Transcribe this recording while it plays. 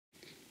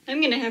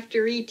I'm gonna have to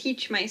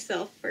reteach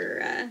myself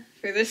for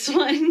this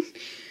one.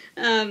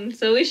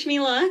 So wish me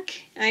luck.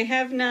 I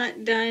have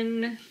not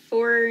done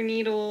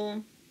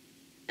 4-needle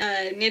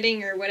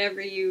knitting or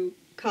whatever you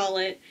call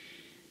it.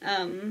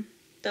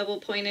 Double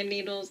pointed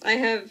needles. I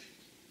have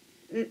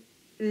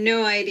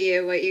no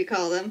idea what you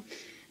call them,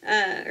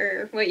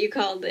 or what you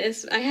call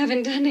this. I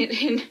haven't done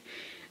it in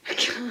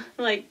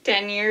like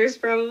 10 years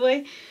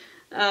probably.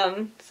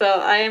 So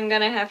I am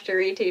gonna have to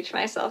reteach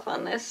myself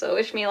on this, so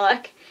wish me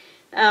luck.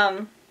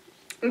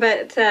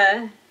 But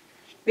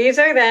these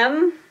are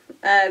them.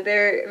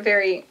 They're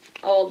very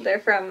old. They're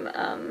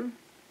from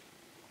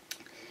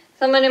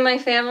someone in my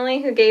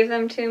family who gave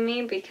them to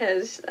me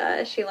because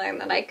she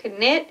learned that I could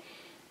knit,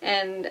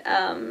 and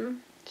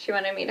she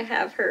wanted me to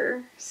have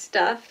her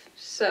stuff.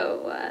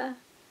 So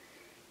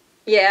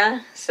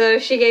yeah, so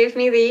she gave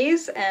me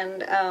these,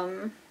 and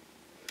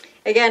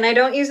again, I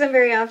don't use them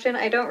very often.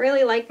 I don't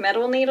really like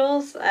metal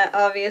needles.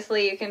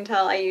 Obviously, you can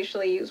tell I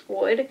usually use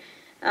wood.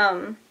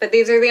 But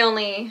these are the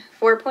only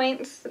 4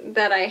 points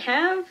that I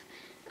have.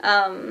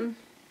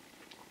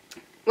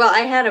 Well,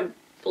 I had a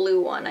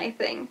blue one, I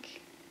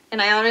think.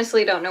 And I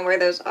honestly don't know where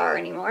those are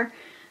anymore.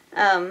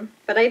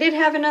 But I did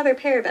have another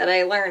pair that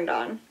I learned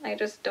on. I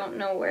just don't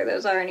know where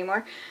those are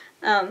anymore.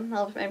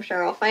 I'm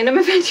sure I'll find them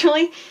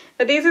eventually.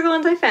 But these are the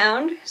ones I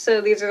found,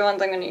 so these are the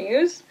ones I'm going to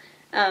use.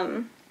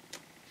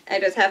 I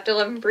just have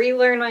to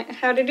relearn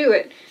how to do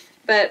it.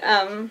 But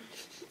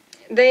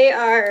they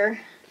are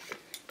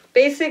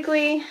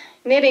basically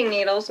knitting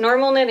needles,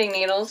 normal knitting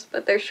needles,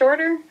 but they're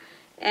shorter,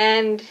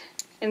 and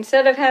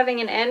instead of having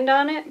an end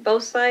on it,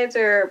 both sides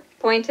are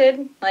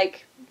pointed,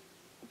 like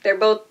they're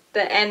both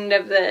the end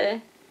of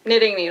the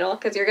knitting needle,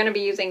 because you're going to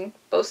be using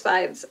both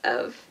sides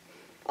of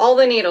all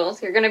the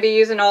needles. You're going to be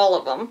using all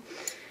of them.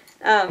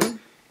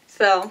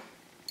 So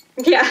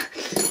yeah,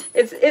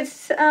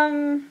 it's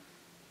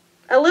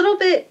a little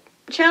bit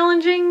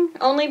challenging,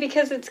 only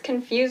because it's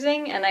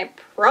confusing and I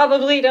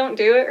probably don't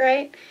do it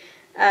right.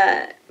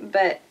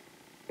 But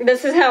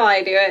this is how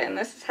I do it, and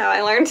this is how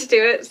I learned to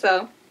do it,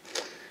 so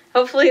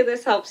hopefully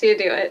this helps you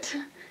do it.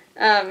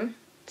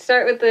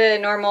 Start with the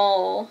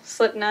normal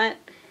slip knot,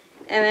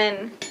 and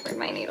then, where'd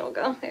my needle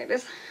go? There it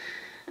is.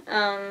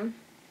 Then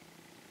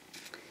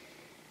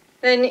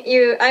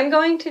I'm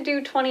going to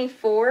do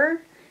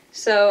 24,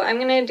 so I'm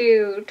going to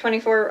do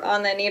 24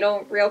 on the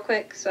needle real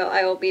quick, so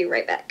I will be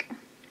right back.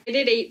 I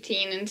did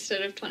 18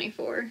 instead of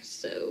 24,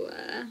 so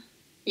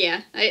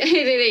yeah, I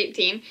did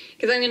 18,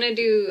 because I'm going to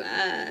do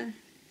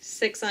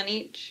 6 on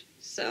each,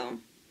 so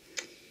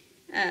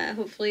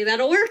hopefully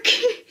that'll work,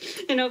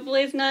 and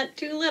hopefully it's not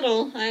too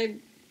little.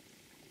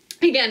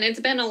 Again, it's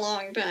been a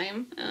long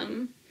time.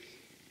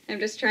 I'm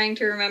just trying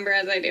to remember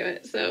as I do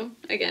it, so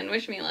again,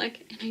 wish me luck,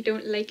 and I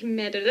don't like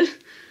metal.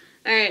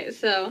 Alright,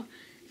 so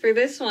for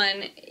this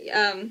one,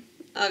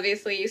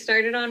 obviously you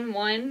started on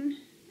one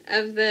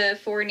of the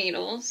 4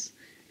 needles,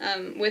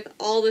 with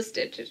all the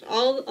stitches.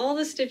 All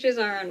the stitches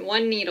are on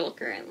one needle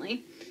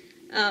currently.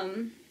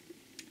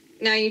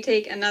 Now you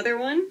take another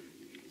one,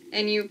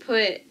 and you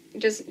put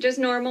just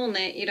normal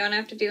knit. You don't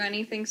have to do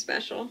anything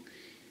special.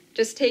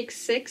 Just take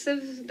 6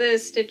 of the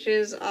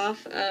stitches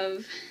off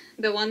of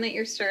the one that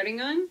you're starting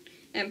on,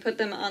 and put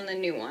them on the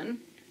new one.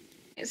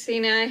 See,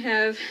 now I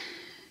have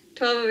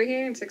 12 over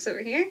here and 6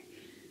 over here.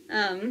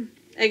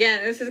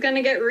 Again, this is going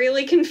to get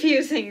really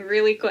confusing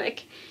really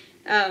quick.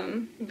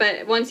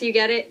 But once you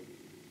get it,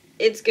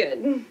 it's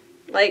good.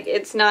 Like,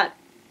 it's not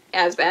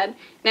as bad.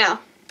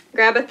 Now,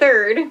 grab a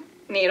 3rd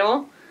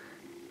needle,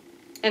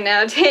 and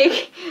now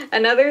take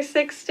another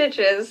 6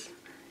 stitches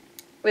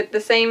with the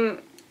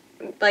same,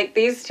 like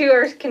these two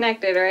are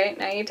connected, right?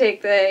 Now you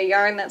take the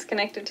yarn that's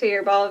connected to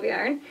your ball of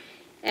yarn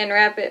and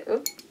wrap it,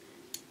 oops,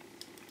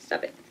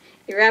 stop it.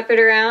 You wrap it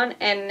around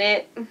and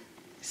knit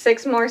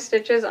 6 more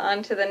stitches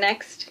onto the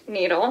next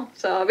needle.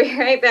 So I'll be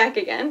right back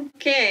again.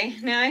 Okay,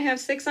 now I have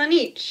 6 on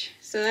each,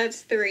 so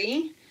that's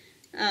 3.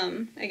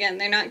 Again,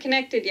 they're not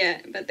connected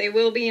yet, but they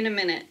will be in a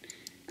minute.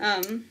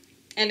 And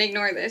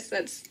ignore this,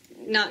 that's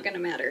not gonna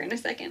matter in a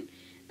second.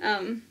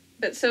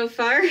 But so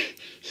far,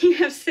 you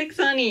have 6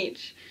 on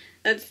each.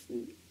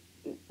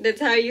 That's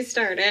how you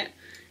start it.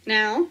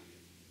 Now,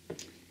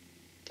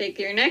 take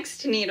your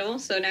next needle,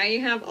 so now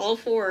you have all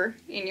 4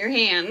 in your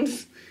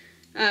hands,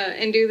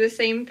 and do the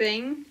same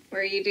thing,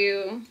 where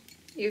you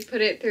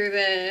put it through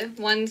the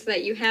ones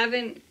that you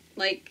haven't,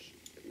 like,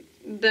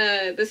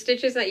 the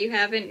stitches that you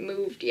haven't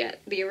moved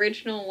yet, the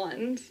original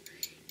ones.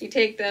 You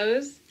take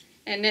those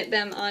and knit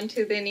them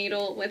onto the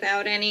needle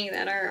without any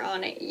that are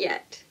on it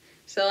yet.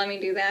 So let me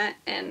do that,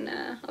 and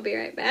I'll be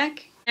right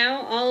back.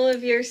 Now all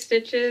of your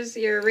stitches,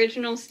 your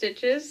original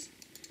stitches,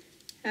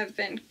 have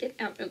been, get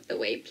out of the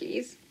way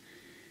please,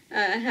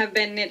 have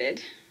been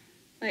knitted.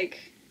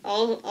 Like,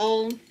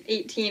 all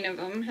 18 of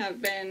them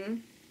have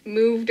been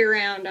moved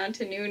around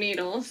onto new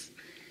needles.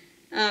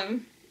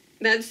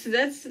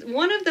 That's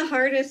one of the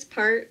hardest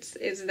parts,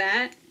 is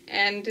that,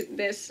 and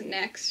this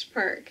next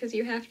part, because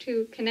you have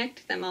to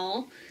connect them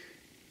all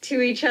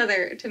to each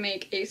other to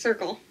make a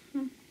circle.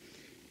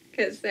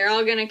 because they're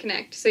all going to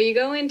connect. So you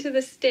go into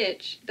the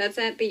stitch that's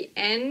at the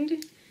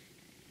end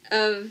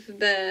of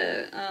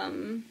the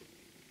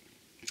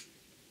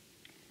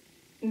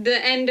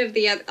end of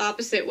the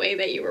opposite way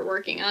that you were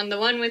working on, the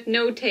one with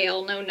no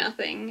tail, no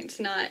nothing. It's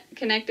not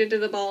connected to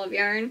the ball of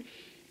yarn.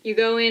 You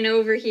go in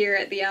over here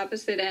at the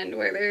opposite end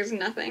where there's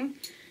nothing.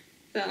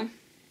 So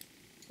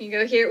you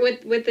go here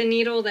with the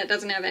needle that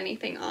doesn't have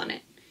anything on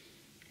it.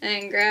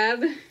 And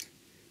grab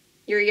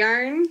your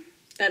yarn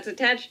that's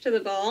attached to the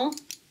ball.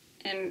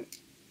 And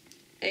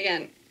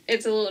again,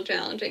 it's a little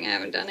challenging. I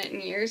haven't done it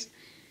in years.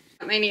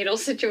 Got my needle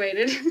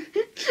situated.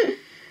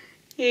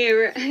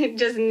 You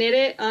just knit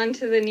it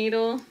onto the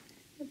needle.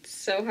 It's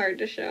so hard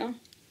to show.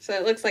 So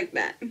it looks like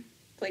that.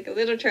 It's like a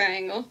little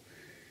triangle.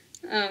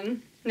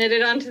 Knit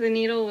it onto the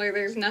needle where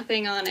there's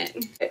nothing on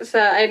it. So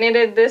I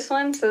knitted this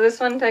one. So this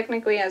one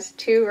technically has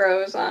 2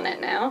 rows on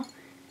it now.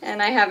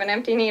 And I have an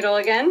empty needle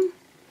again.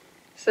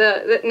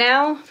 So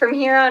now, from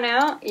here on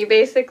out, you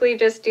basically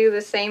just do the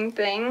same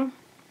thing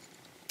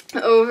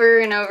over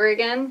and over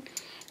again.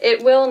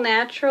 It will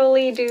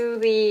naturally do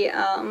the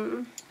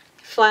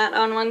flat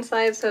on one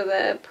side, so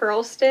the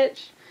purl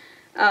stitch.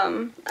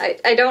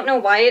 I don't know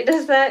why it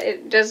does that.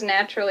 It just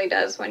naturally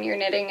does when you're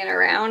knitting it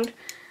around.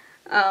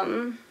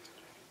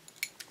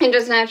 It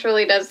just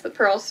naturally does the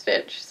purl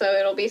stitch, so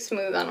it'll be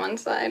smooth on one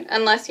side.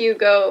 Unless you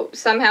go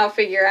somehow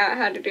figure out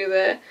how to do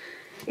the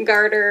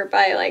garter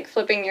by like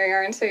flipping your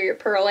yarn so you're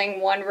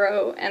purling one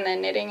row and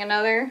then knitting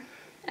another,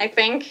 I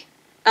think.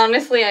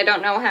 Honestly, I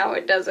don't know how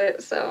it does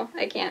it, so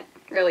I can't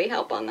really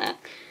help on that.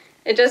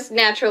 It just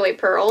naturally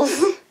purls.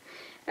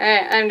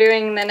 Alright, I'm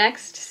doing the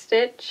next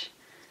stitch.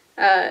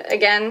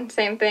 Again,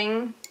 same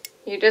thing.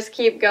 You just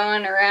keep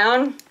going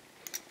around,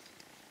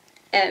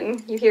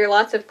 and you hear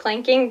lots of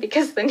clanking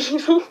because the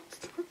needles.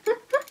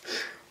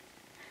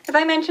 Have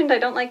I mentioned I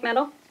don't like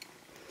metal?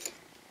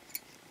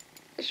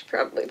 I should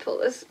probably pull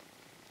this.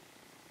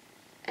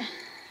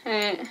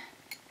 Alright.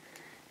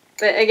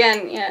 But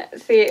again, yeah,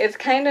 see, it's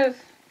kind of,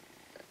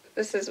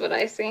 this is what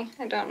I see.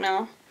 I don't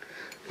know.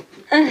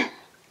 Okay.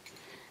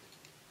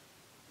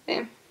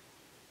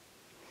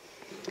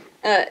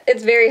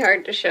 It's very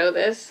hard to show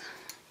this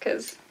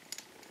because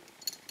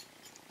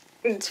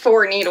it's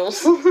 4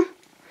 needles.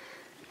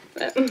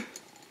 But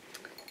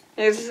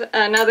there's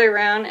another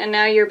round, and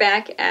now you're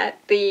back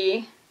at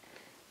the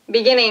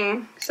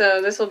beginning.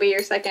 So this will be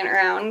your second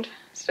round,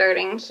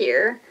 starting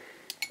here.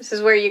 This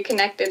is where you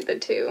connected the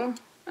two,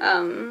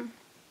 the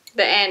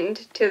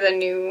end to the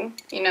new,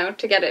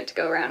 to get it to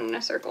go around in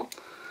a circle.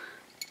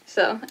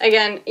 So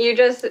again, you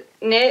just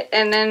knit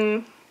and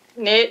then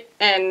knit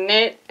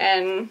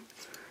and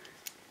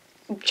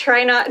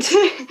try not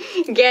to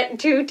get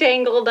too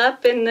tangled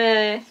up in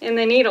the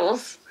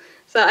needles.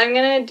 So I'm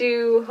gonna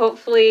do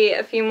hopefully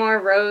a few more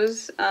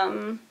rows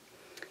and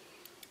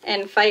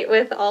fight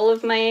with all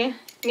of my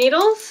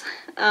needles,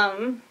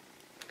 and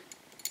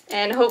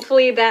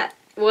hopefully that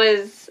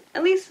was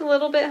at least a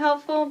little bit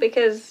helpful,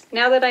 because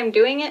now that I'm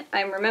doing it,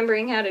 I'm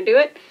remembering how to do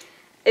it.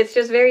 It's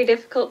just very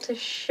difficult to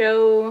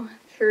show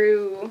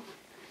through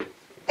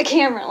a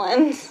camera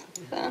lens.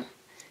 So.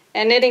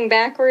 And knitting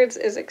backwards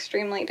is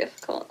extremely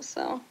difficult,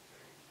 so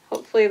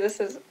hopefully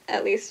this is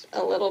at least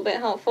a little bit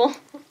helpful.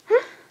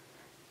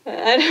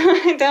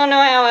 I don't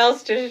know how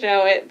else to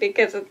show it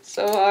because it's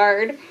so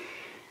hard.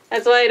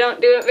 That's why I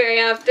don't do it very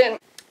often.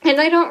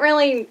 And I don't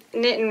really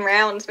knit in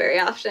rounds very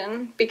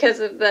often because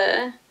of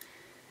the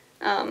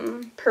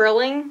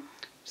purling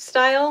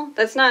style.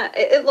 That's not,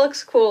 it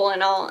looks cool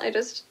and all, I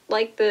just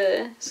like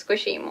the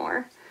squishy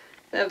more,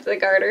 of the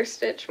garter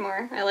stitch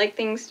more. I like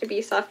things to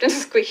be soft and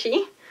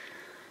squishy.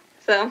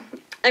 So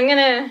I'm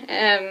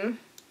gonna,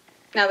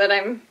 now that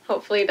I'm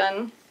hopefully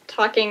done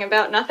talking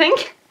about nothing,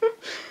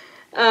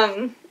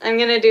 I'm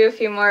gonna do a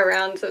few more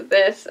rounds of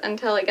this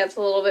until it gets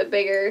a little bit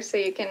bigger so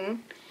you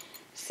can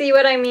see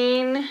what I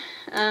mean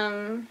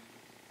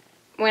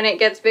when it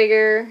gets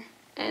bigger.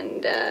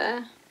 And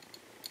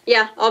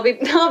yeah, I'll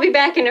be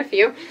back in a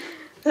few.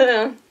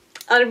 So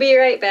I'll be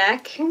right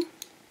back.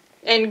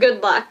 And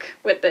good luck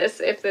with this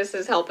if this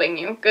is helping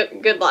you.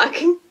 Good luck.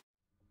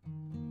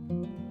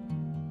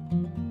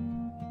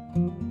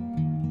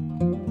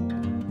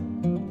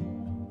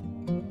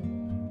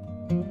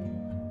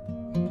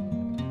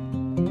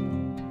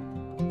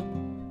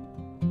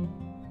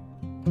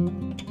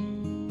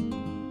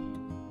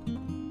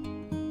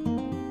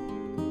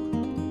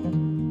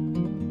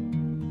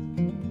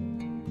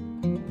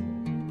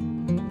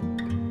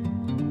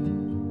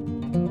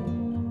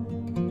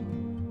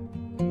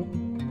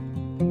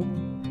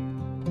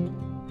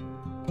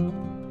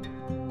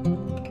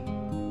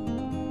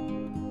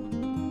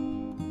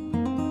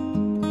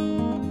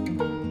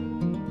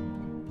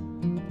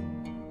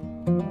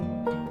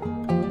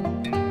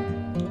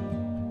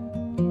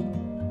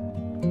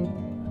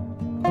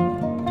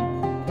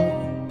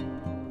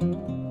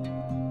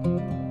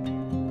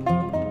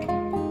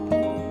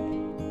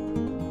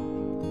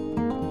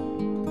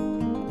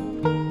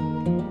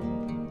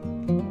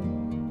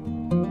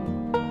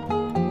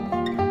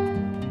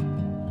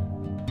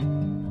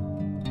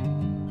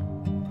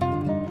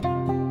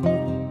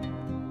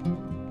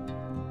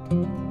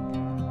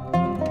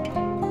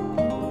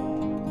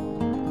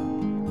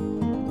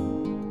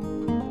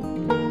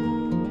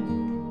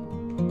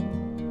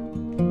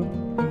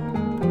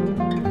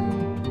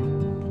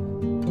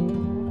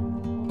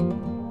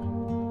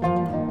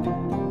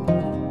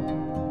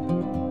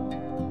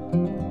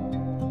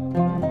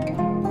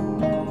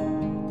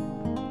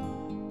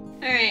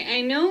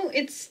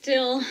 it's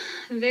still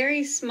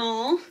very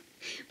small,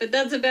 but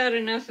that's about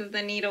enough of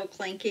the needle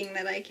clanking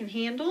that I can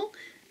handle.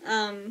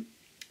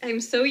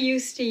 I'm so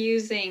used to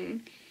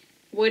using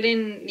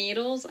wooden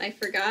needles, I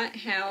forgot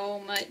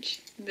how much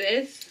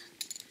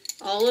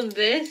all of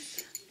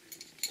this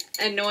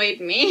annoyed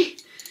me.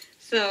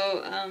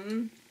 So,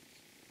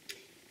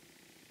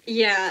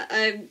 yeah,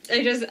 I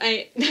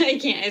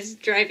can't, it's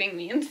driving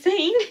me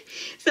insane.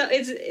 So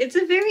it's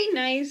a very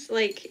nice,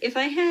 like, if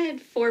I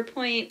had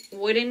 4-point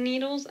wooden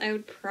needles, I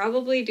would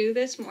probably do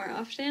this more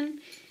often,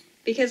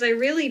 because I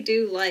really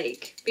do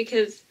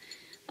because,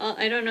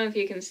 I don't know if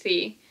you can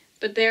see,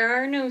 but there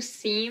are no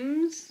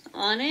seams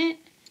on it.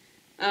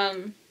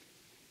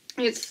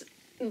 It's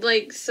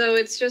like, so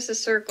it's just a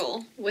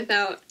circle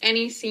without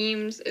any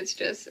seams.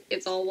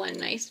 It's all one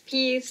nice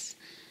piece.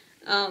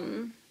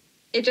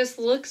 It just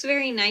looks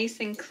very nice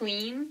and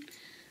clean.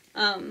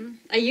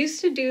 I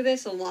used to do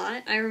this a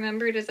lot. I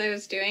remembered as I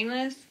was doing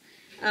this,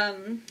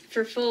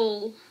 for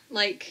full,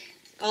 like,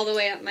 all the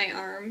way up my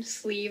arm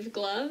sleeve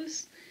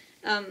gloves.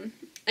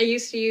 I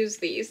used to use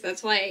these.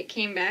 That's why it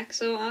came back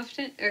so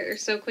often, or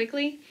so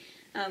quickly.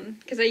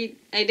 Because I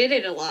did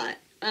it a lot.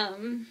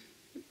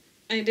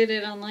 I did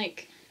it on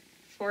like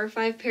 4 or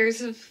 5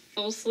 pairs of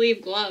full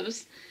sleeve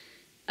gloves,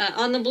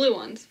 on the blue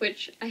ones,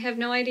 which I have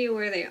no idea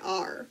where they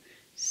are,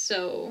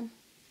 so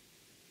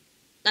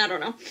I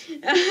don't know.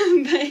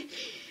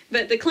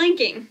 But the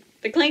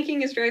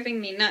clanking is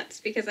driving me nuts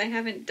because I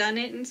haven't done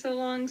it in so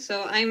long,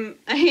 so I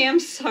am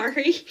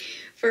sorry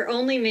for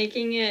only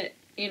making it,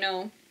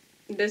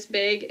 this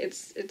big.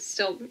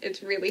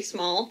 It's really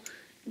small,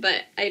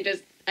 but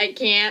I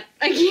can't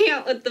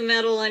with the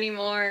metal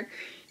anymore.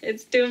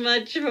 It's too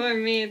much for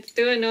me. It's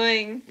too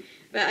annoying.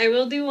 But I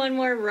will do one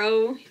more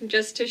row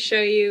just to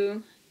show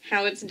you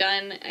how it's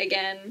done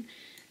again.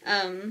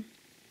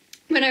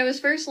 When I was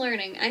first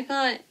learning, I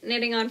thought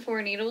knitting on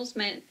 4 needles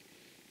meant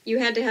you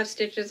had to have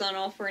stitches on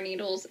all 4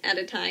 needles at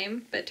a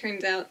time, but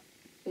turns out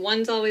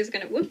one's always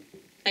gonna, whoop,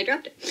 I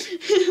dropped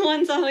it.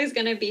 One's always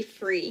gonna be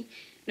free.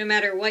 No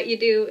matter what you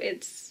do,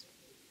 it's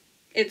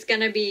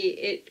gonna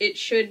be, it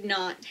should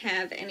not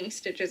have any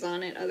stitches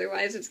on it,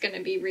 otherwise it's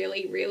gonna be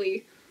really,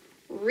 really,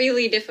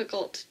 really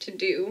difficult to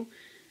do.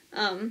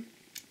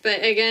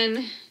 But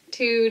again,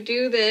 to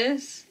do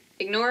this,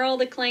 ignore all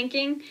the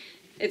clanking.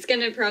 It's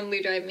gonna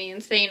probably drive me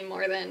insane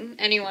more than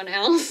anyone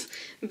else,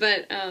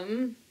 but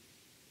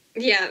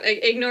yeah,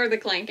 ignore the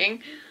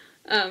clanking.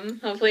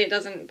 Hopefully it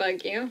doesn't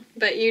bug you.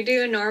 But you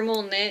do a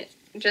normal knit,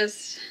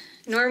 just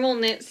normal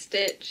knit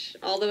stitch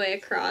all the way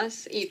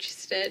across each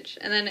stitch,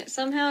 and then it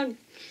somehow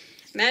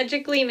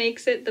magically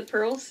makes it the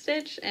purl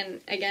stitch, and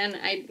again,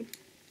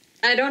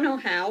 I don't know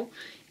how,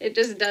 it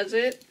just does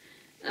it.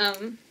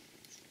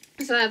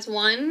 So that's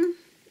one,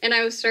 and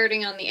I was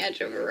starting on the edge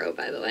of a row,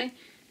 by the way,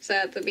 so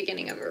at the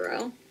beginning of a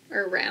row,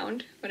 or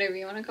round, whatever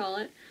you want to call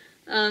it.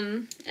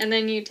 And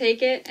then you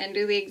take it and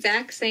do the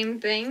exact same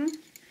thing,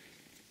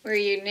 where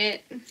you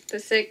knit the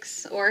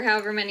 6 or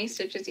however many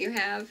stitches you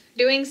have.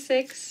 Doing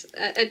 6,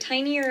 a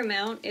tinier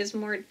amount is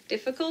more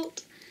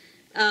difficult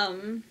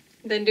than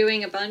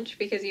doing a bunch,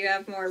 because you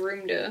have more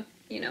room to,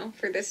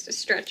 for this to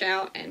stretch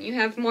out, and you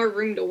have more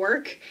room to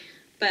work.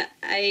 But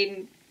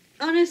I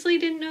honestly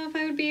didn't know if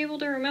I would be able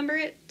to remember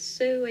it,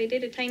 so I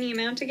did a tiny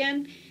amount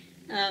again.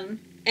 And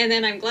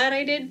then I'm glad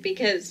I did,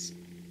 because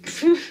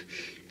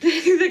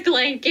the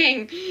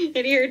clanking,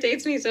 it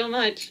irritates me so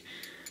much.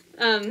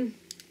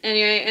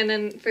 Anyway, and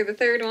then for the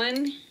third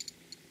one,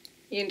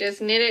 you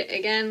just knit it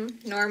again,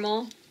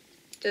 normal.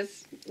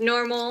 Just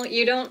normal.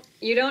 You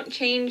don't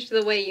change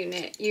the way you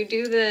knit. You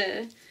do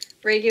the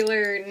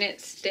regular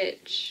knit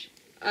stitch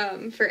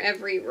for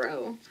every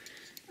row.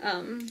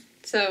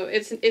 So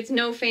it's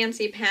no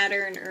fancy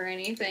pattern or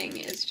anything.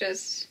 It's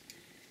just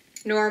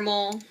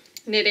normal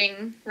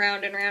knitting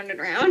round and round and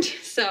round.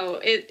 So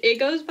it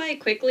goes by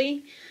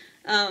quickly.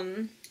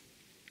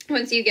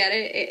 Once you get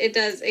it,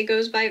 it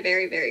goes by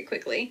very, very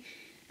quickly.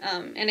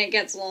 And it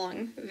gets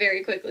long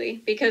very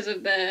quickly because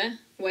of the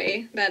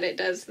way that it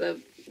does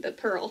the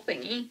purl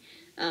thingy.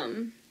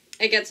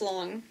 It gets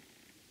long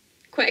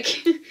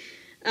quick.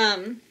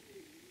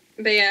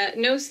 But yeah,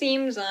 no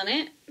seams on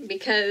it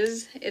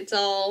because it's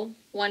all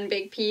one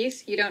big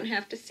piece. You don't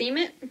have to seam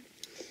it.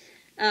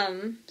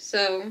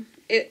 So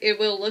it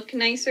will look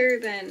nicer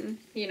than,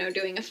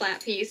 doing a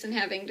flat piece and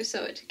having to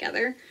sew it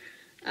together.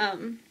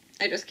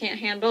 I just can't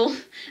handle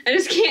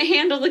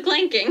the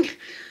clanking.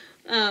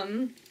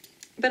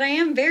 But I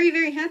am very,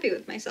 very happy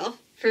with myself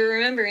for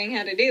remembering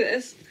how to do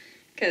this,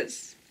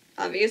 because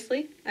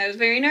obviously I was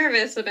very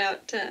nervous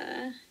about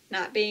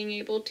not being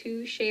able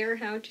to share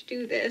how to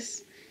do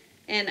this.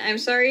 And I'm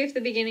sorry if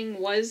the beginning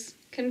was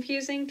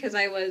confusing, because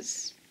I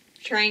was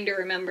trying to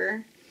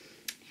remember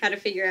how to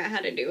figure out how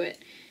to do it.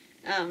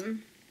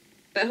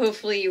 But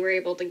hopefully you were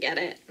able to get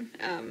it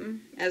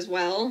as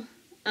well.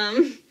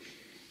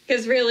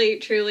 Because really,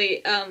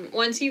 truly,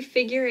 once you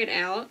figure it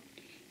out,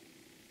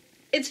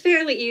 it's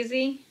fairly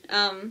easy.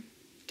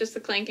 Just the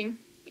clanking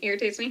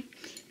irritates me.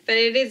 But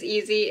it is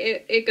easy.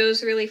 It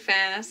goes really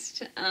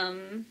fast.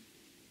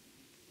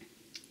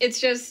 it's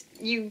just,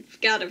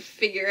 you've got to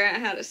figure out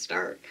how to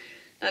start.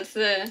 That's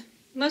the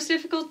most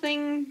difficult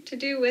thing to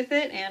do with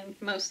it, and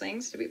most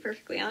things, to be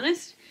perfectly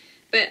honest.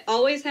 But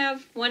always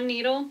have one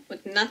needle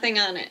with nothing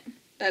on it.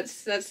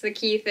 That's the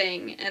key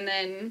thing. And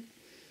then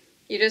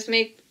you just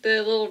make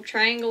the little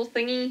triangle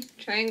thingy,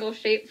 triangle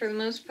shape for the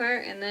most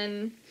part, and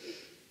then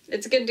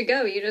it's good to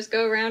go. You just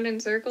go around in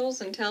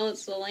circles until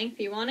it's the length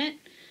you want it.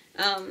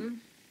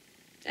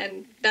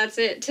 And that's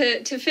it.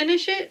 To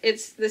finish it,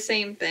 it's the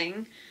same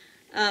thing.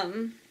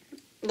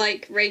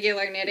 Like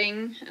regular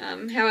knitting,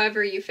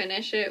 however you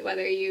finish it,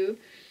 whether you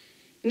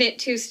knit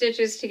 2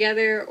 stitches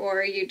together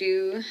or you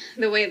do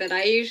the way that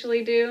I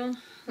usually do,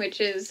 which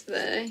is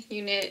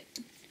you knit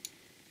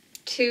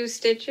 2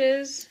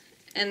 stitches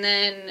and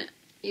then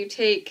you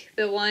take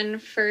the one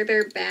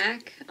further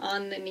back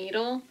on the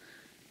needle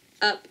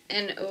up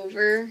and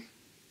over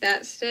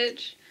that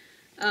stitch.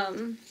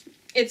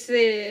 It's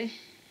the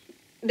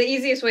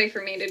easiest way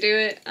for me to do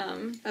it.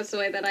 That's the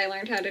way that I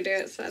learned how to do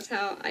it, so that's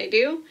how I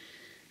do.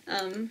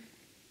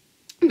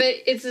 But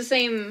it's the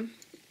same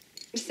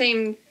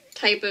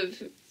type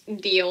of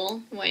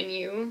deal when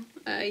you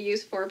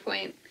use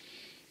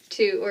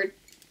 4.2 or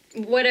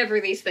whatever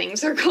these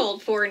things are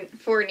called,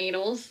 four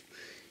needles.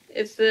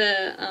 It's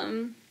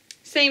the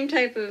same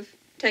type of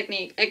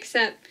technique,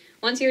 except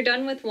once you're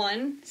done with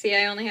one, see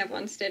I only have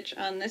 1 stitch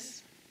on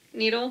this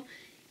needle,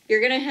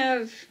 you're gonna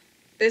have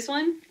this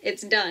one,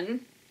 it's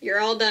done.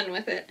 You're all done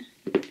with it.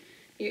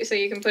 So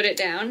you can put it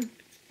down.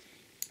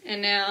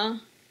 And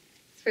now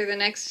for the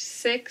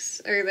next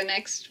 6 or the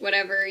next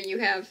whatever you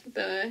have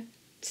the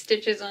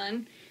stitches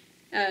on,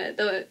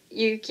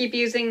 you keep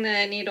using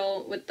the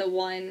needle with the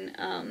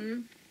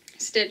 1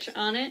 stitch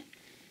on it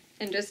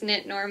and just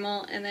knit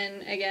normal, and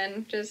then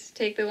again just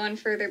take the one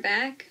further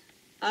back,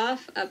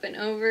 off, up and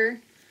over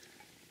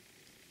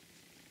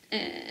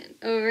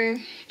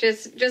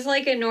just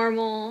like a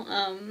normal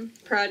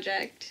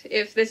project,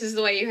 if this is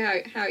the way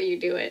how you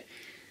do it.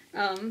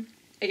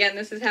 Again,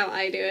 this is how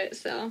I do it,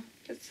 so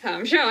that's how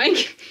I'm showing.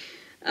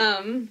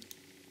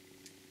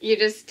 You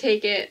just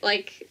take it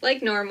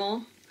like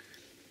normal,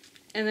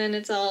 and then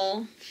it's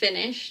all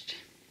finished.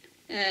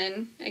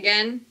 And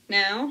again,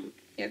 now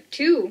you have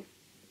 2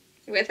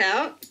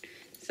 without,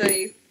 so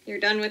you're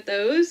done with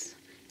those,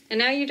 and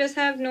now you just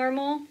have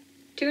normal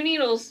 2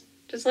 needles,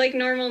 just like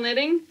normal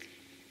knitting.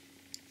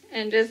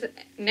 And just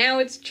now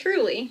it's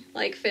truly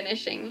like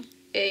finishing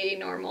a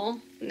normal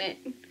knit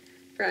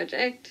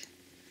project.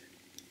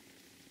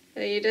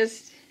 So you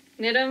just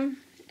knit them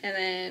and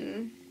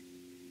then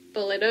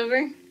pull it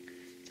over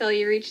till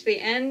you reach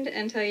the end,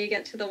 until you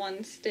get to the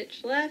 1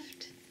 stitch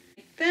left,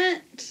 like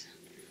that.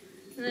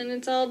 And then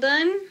it's all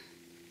done.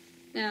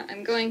 Now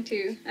I'm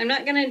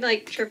not gonna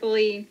like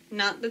triply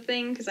knot the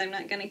thing because I'm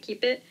not gonna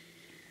keep it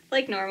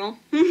like normal.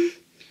 I'm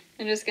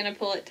just gonna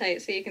pull it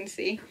tight so you can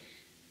see.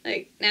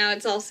 Like, now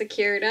it's all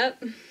secured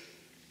up.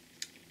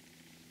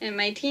 And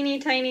my teeny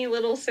tiny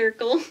little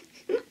circle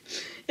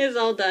is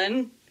all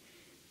done.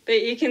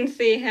 But you can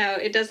see how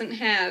it doesn't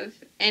have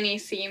any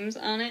seams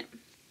on it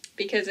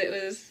because it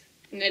was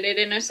knitted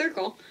in a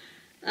circle.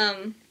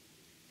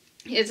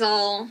 It's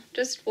all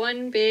just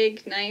one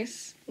big,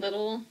 nice,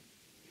 little,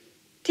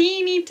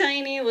 teeny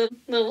tiny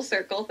little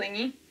circle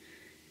thingy.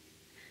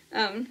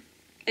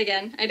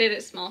 Again, I did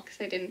it small because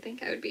I didn't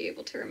think I would be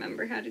able to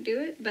remember how to do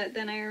it, but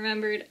then I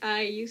remembered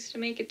I used to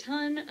make a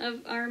ton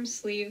of arm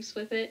sleeves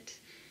with it,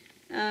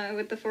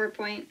 with the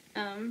 4-point,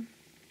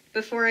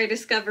 before I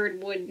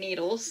discovered wood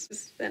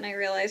needles. Then I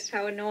realized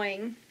how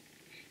annoying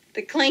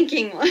the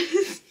clanking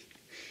was.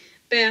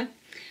 But yeah,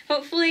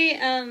 hopefully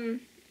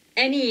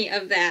any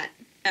of that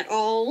at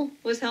all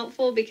was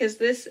helpful, because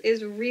this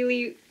is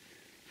really,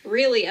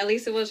 at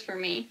least it was for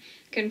me,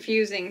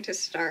 confusing to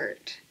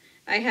start.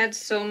 I had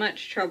so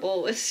much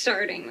trouble with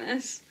starting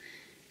this,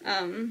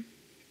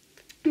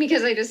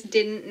 because I just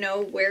didn't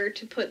know where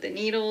to put the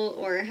needle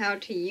or how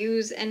to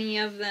use any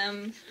of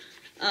them.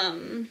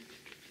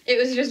 It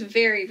was just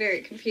very,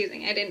 very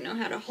confusing. I didn't know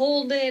how to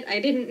hold it. I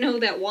didn't know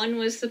that one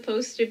was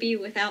supposed to be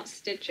without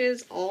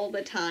stitches all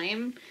the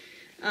time.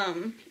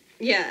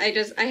 Yeah,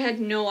 I had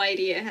no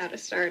idea how to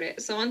start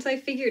it. So once I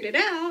figured it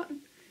out,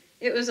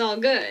 it was all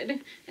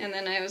good. And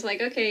then I was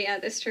like, okay, yeah,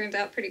 this turns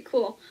out pretty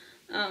cool.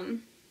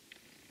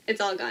 It's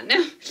all gone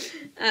now.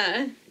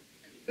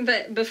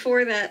 But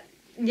before that,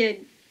 yeah,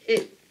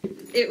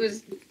 it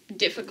was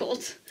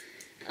difficult.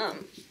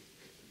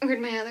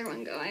 Where'd my other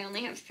one go? I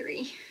only have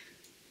 3.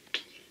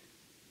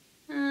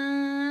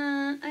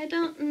 I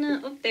don't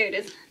know. Oh, there it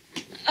is.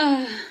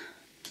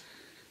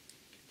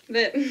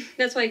 But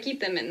that's why I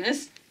keep them in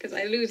this, because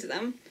I lose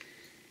them.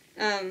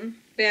 But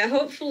yeah,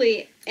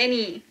 hopefully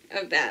any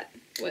of that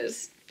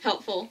was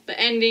helpful. The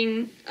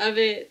ending of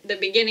it, the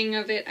beginning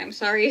of it, I'm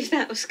sorry if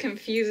that was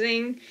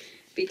confusing,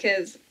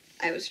 because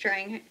I was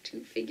trying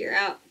to figure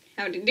out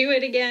how to do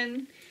it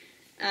again.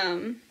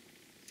 But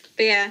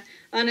yeah,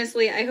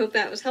 honestly, I hope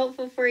that was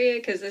helpful for you,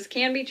 because this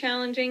can be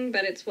challenging,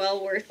 but it's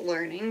well worth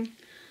learning.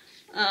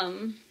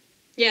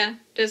 Yeah,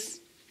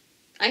 just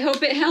I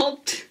hope it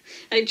helped.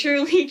 I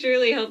truly,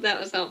 truly hope that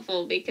was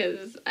helpful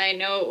because I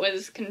know it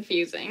was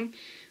confusing.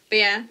 But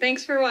yeah,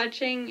 thanks for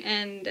watching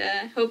and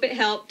hope it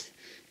helped.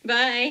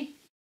 Bye!